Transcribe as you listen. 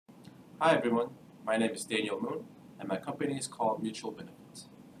Hi everyone, my name is Daniel Moon and my company is called Mutual Benefit.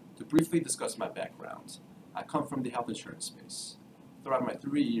 To briefly discuss my background, I come from the health insurance space. Throughout my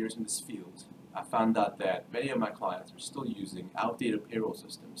 3 years in this field, I found out that many of my clients are still using outdated payroll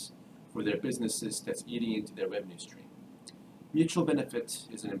systems for their businesses that's eating into their revenue stream. Mutual Benefit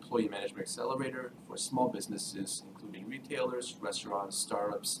is an employee management accelerator for small businesses including retailers, restaurants,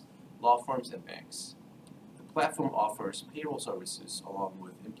 startups, law firms, and banks. The platform offers payroll services along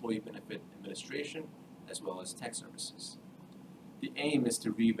with employee benefit administration as well as tax services. The aim is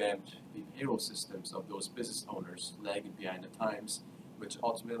to revamp the payroll systems of those business owners lagging behind the times, which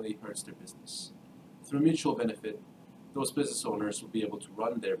ultimately hurts their business. Through Mutual Benefit, those business owners will be able to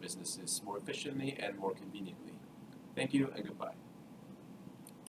run their businesses more efficiently and more conveniently. Thank you and goodbye.